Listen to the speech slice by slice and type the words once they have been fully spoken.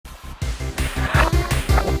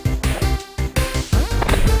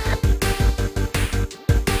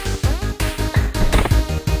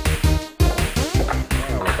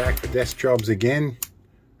desk jobs again,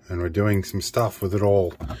 and we're doing some stuff with it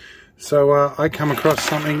all. So I come across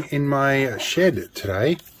something in my shed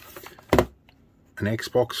today, an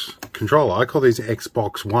Xbox controller. I call these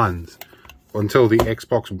Xbox Ones, until the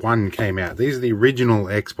Xbox One came out. These are the original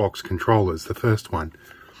Xbox controllers, the first one.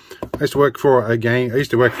 I used to work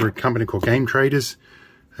for a company called Game Traders,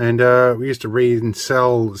 and we used to read and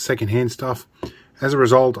sell secondhand stuff. As a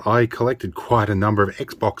result, I collected quite a number of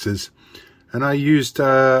Xboxes, and I used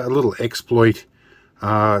a little exploit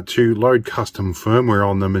to load custom firmware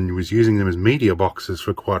on them, and was using them as media boxes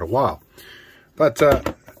for quite a while. But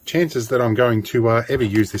chances that I'm going to ever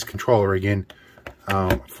use this controller again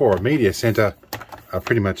for a media center are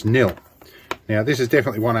pretty much nil. Now, this is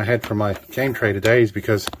definitely one I had from my Game Trader days,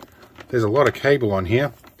 because there's a lot of cable on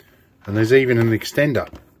here, and there's even an extender.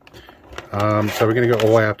 So we're going to go all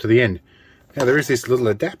the way up to the end. Now, there is this little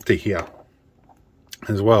adapter here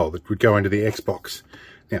as well that would go into the Xbox.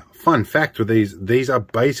 Now, fun fact with these are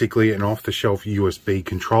basically an off-the-shelf USB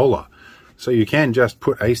controller. So you can just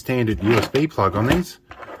put a standard USB plug on these,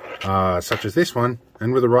 such as this one,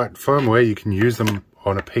 and with the right firmware you can use them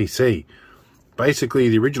on a PC. Basically,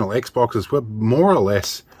 the original Xboxes were more or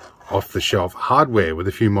less off-the-shelf hardware with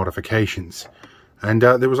a few modifications. And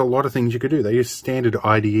there was a lot of things you could do. They used standard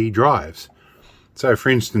IDE drives. So, for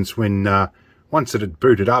instance, when once it had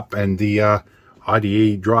booted up and the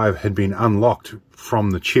IDE drive had been unlocked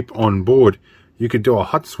from the chip on board, you could do a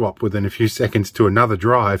hot swap within a few seconds to another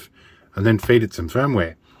drive and then feed it some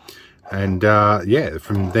firmware. And yeah,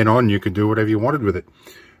 from then on you could do whatever you wanted with it.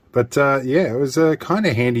 But yeah, it was kind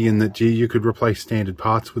of handy in that you could replace standard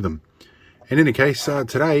parts with them. In any case,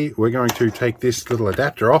 today we're going to take this little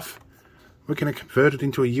adapter off. We're going to convert it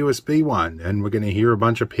into a USB one, and we're going to hear a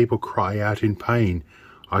bunch of people cry out in pain.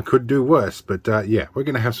 I could do worse, but yeah, we're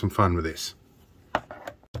going to have some fun with this.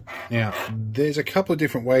 Now, there's a couple of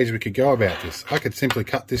different ways we could go about this. I could simply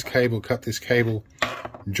cut this cable,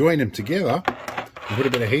 join them together, and put a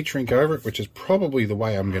bit of heat shrink over it, which is probably the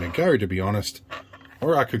way I'm going to go, to be honest.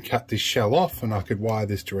 Or I could cut this shell off and I could wire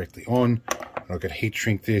this directly on, and I could heat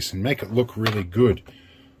shrink this and make it look really good.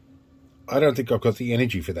 I don't think I've got the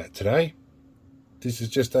energy for that today. This is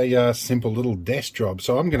just a simple little desk job,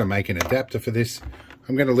 so I'm going to make an adapter for this.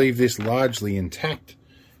 I'm going to leave this largely intact.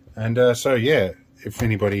 And so yeah, if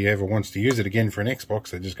anybody ever wants to use it again for an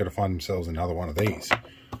Xbox, they're just got to find themselves another one of these.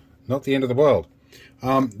 Not the end of the world.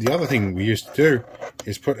 The other thing we used to do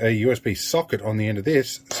is put a USB socket on the end of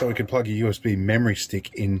this, so we could plug a USB memory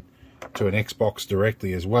stick in to an Xbox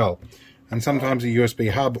directly as well. And sometimes a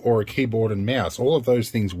USB hub or a keyboard and mouse. All of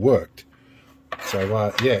those things worked.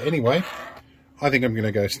 So yeah, anyway, I think I'm going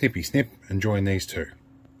to go snippy snip and join these two.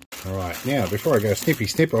 Alright, now before I go snippy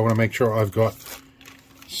snip, I want to make sure I've got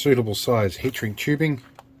suitable size heat shrink tubing.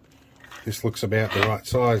 This looks about the right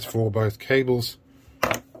size for both cables.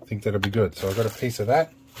 I think that'll be good. So I've got a piece of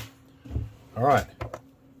that. Alright,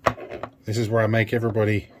 this is where I make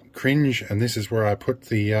everybody cringe, and this is where I put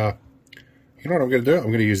the, you know what I'm going to do? I'm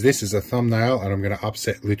going to use this as a thumbnail, and I'm going to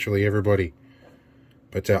upset literally everybody.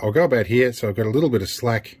 But I'll go about here, so I've got a little bit of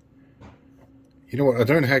slack. You know what, I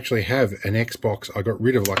don't actually have an Xbox. I got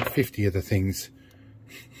rid of like 50 of the things.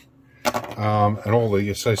 And all the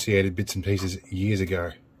associated bits and pieces years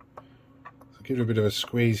ago. So give it a bit of a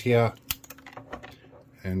squeeze here.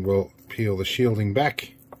 And we'll peel the shielding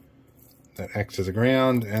back. That acts as a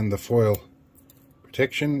ground, and the foil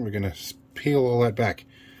protection. We're going to peel all that back.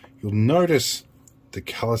 You'll notice the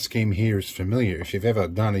color scheme here is familiar. If you've ever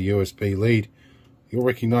done a USB lead, you'll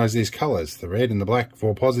recognize these colors. The red and the black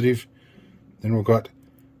for positive. Then we've got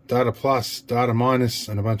data plus, data minus,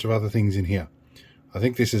 and a bunch of other things in here. I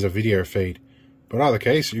think this is a video feed. But in either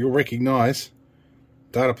case, you'll recognize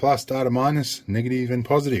data plus, data minus, negative, and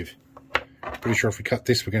positive. Pretty sure if we cut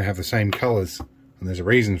this, we're going to have the same colors. And there's a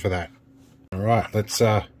reason for that. Alright, let's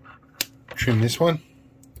trim this one.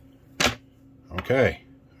 Okay,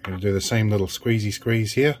 I'm going to do the same little squeezy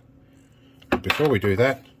squeeze here. But before we do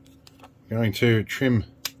that, I'm going to trim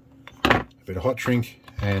a bit of hot shrink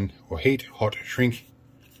or heat hot shrink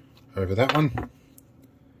over that one,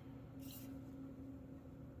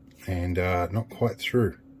 and not quite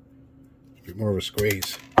through, a bit more of a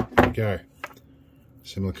squeeze. There we go.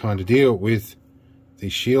 Similar kind of deal with the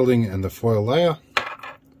shielding and the foil layer.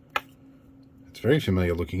 It's very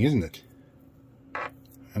familiar looking, isn't it?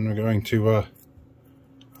 And we're going to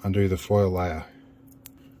undo the foil layer.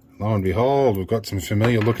 Lo and behold, we've got some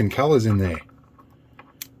familiar looking colors in there.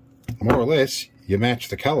 More or less, you match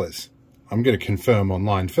the colors. I'm going to confirm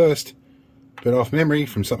online first, but off memory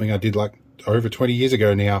from something I did like over 20 years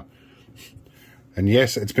ago now. And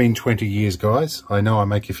yes, it's been 20 years, guys. I know I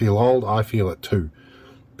make you feel old. I feel it too.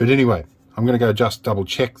 But anyway, I'm going to go just double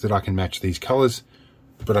check that I can match these colors,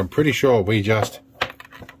 but I'm pretty sure we just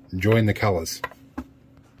join the colors.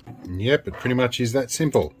 And yep, it pretty much is that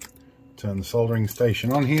simple. Turn the soldering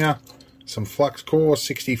station on here, some flux core,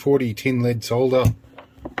 6040 tin lead solder,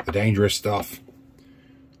 the dangerous stuff.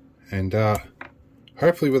 And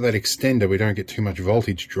hopefully with that extender we don't get too much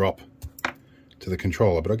voltage drop to the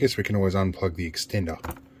controller, but I guess we can always unplug the extender,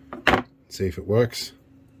 see if it works.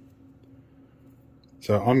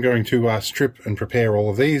 So I'm going to strip and prepare all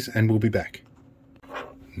of these, and we'll be back.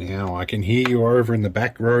 Now I can hear you over in the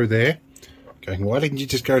back row there going, why didn't you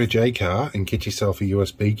just go to JCar and get yourself a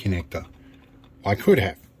USB connector? I could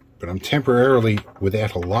have, but I'm temporarily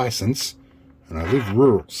without a license and I live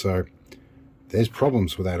rural, so there's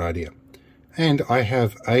problems with that idea. And I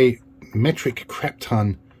have a metric crap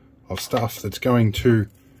ton of stuff that's going to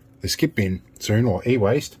the skip bin soon, or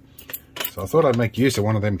e-waste, so I thought I'd make use of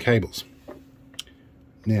one of them cables.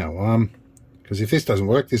 Now, because if this doesn't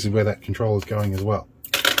work, this is where that controller is going as well.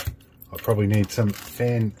 I'll probably need some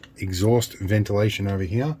fan exhaust ventilation over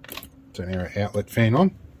here. Turn our outlet fan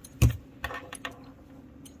on.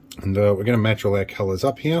 And we're going to match all our colors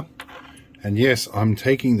up here. And yes, I'm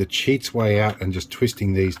taking the cheats way out and just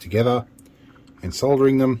twisting these together and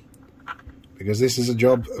soldering them, because this is a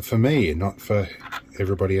job for me and not for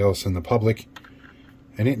everybody else in the public.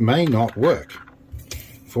 And it may not work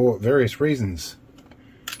for various reasons.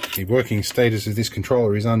 The working status of this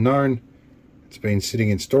controller is unknown. It's been sitting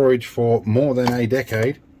in storage for more than a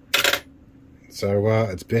decade, so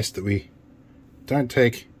it's best that we don't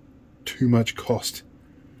take too much cost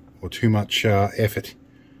or too much effort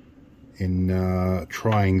in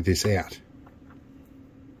trying this out.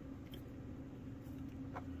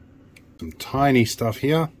 Some tiny stuff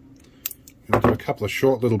here. I'm going to do a couple of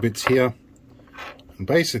short little bits here, and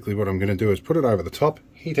basically what I'm going to do is put it over the top,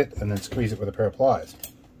 heat it, and then squeeze it with a pair of pliers.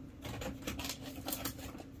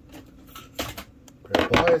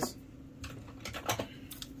 Pliers,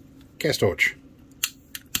 gas torch.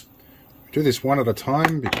 Do this one at a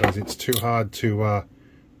time because it's too hard to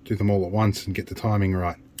do them all at once and get the timing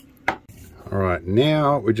right. Alright,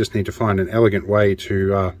 now we just need to find an elegant way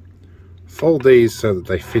to fold these so that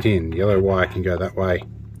they fit in. Yellow wire can go that way.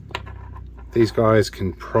 These guys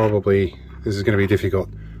can probably, this is going to be difficult.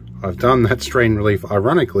 I've done that strain relief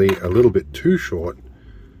ironically a little bit too short,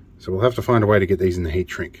 so we'll have to find a way to get these in the heat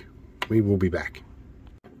shrink. We will be back.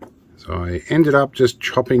 So I ended up just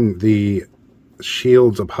chopping the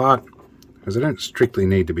shields apart because they don't strictly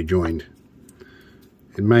need to be joined.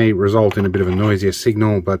 It may result in a bit of a noisier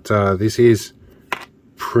signal, but this is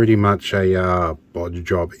pretty much a bodge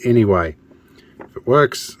job anyway. If it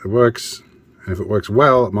works, it works. And if it works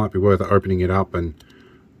well, it might be worth opening it up and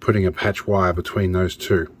putting a patch wire between those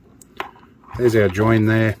two. There's our join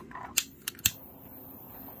there.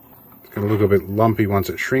 It's going to look a bit lumpy once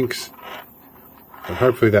it shrinks, but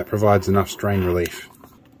hopefully that provides enough strain relief.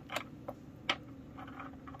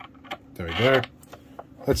 There we go.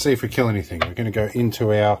 Let's see if we kill anything. We're going to go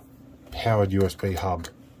into our powered USB hub.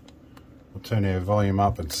 We'll turn our volume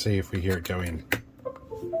up and see if we hear it go in.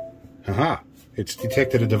 Aha! It's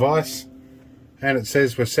detected a device, and it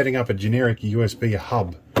says we're setting up a generic USB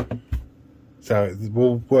hub. So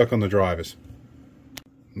we'll work on the drivers.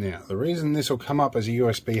 Now, the reason this will come up as a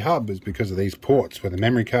USB hub is because of these ports where the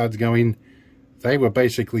memory cards go in. They were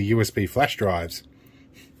basically USB flash drives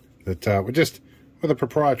that were just with a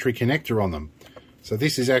proprietary connector on them. So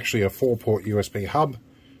this is actually a 4-port USB hub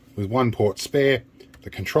with 1 port spare, the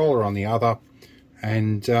controller on the other,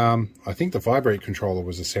 and I think the vibrate controller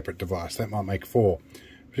was a separate device. That might make 4.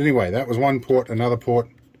 But anyway, that was 1 port, another port,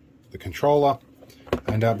 the controller,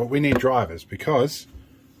 and but we need drivers because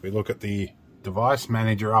we look at the device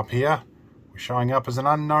manager up here, we're showing up as an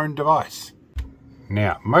unknown device.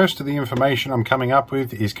 Now, most of the information I'm coming up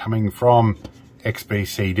with is coming from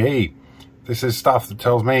XBCD. This is stuff that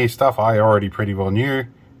tells me stuff I already pretty well knew,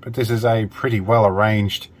 but this is a pretty well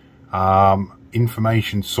arranged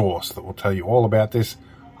information source that will tell you all about this.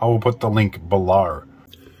 I will put the link below.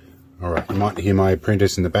 Alright, you might hear my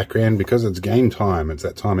apprentice in the background because it's game time. It's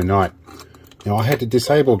that time of night. Now, I had to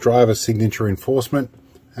disable driver signature enforcement,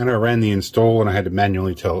 and I ran the install and I had to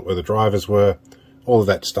manually tell it where the drivers were. All of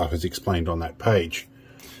that stuff is explained on that page.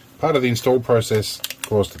 Part of the install process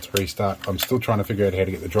caused it to restart. I'm still trying to figure out how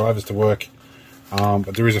to get the drivers to work,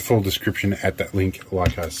 but there is a full description at that link,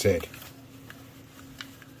 like I said.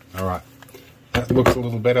 Alright, that looks a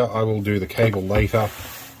little better. I will do the cable later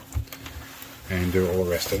and do all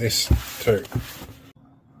the rest of this too.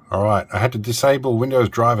 Alright, I had to disable Windows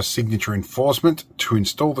driver signature enforcement to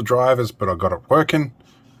install the drivers, but I got it working,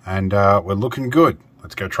 and we're looking good.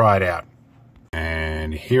 Let's go try it out. And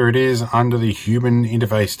And here it is under the human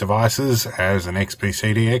interface devices as an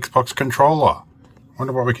XBCD Xbox controller.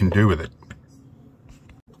 Wonder what we can do with it.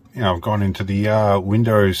 I've gone into the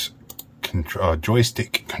Windows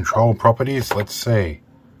joystick control properties. Let's see.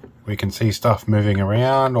 We can see stuff moving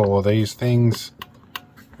around, all of these things.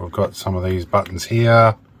 We've got some of these buttons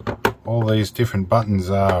here. All these different buttons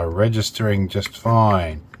are registering just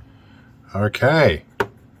fine. Okay,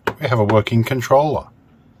 we have a working controller.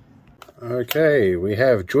 Okay, we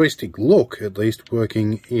have joystick look at least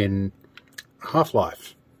working in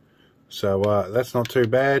Half-Life. So that's not too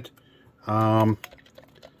bad. None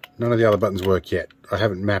of the other buttons work yet. I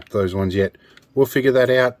haven't mapped those ones yet. We'll figure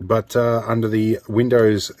that out, but under the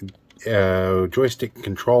Windows joystick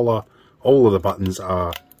controller, all of the buttons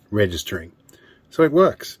are registering. So it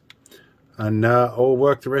works. And I'll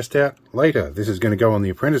work the rest out later. This is going to go on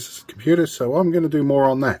the apprentice's computer, so I'm going to do more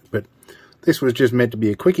on that. But this was just meant to be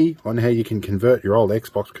a quickie on how you can convert your old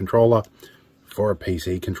Xbox controller for a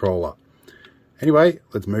PC controller. Anyway,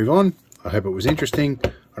 let's move on. I hope it was interesting.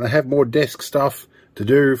 And I have more desk stuff to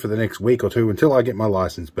do for the next week or two until I get my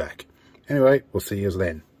license back. Anyway, we'll see you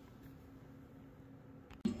then.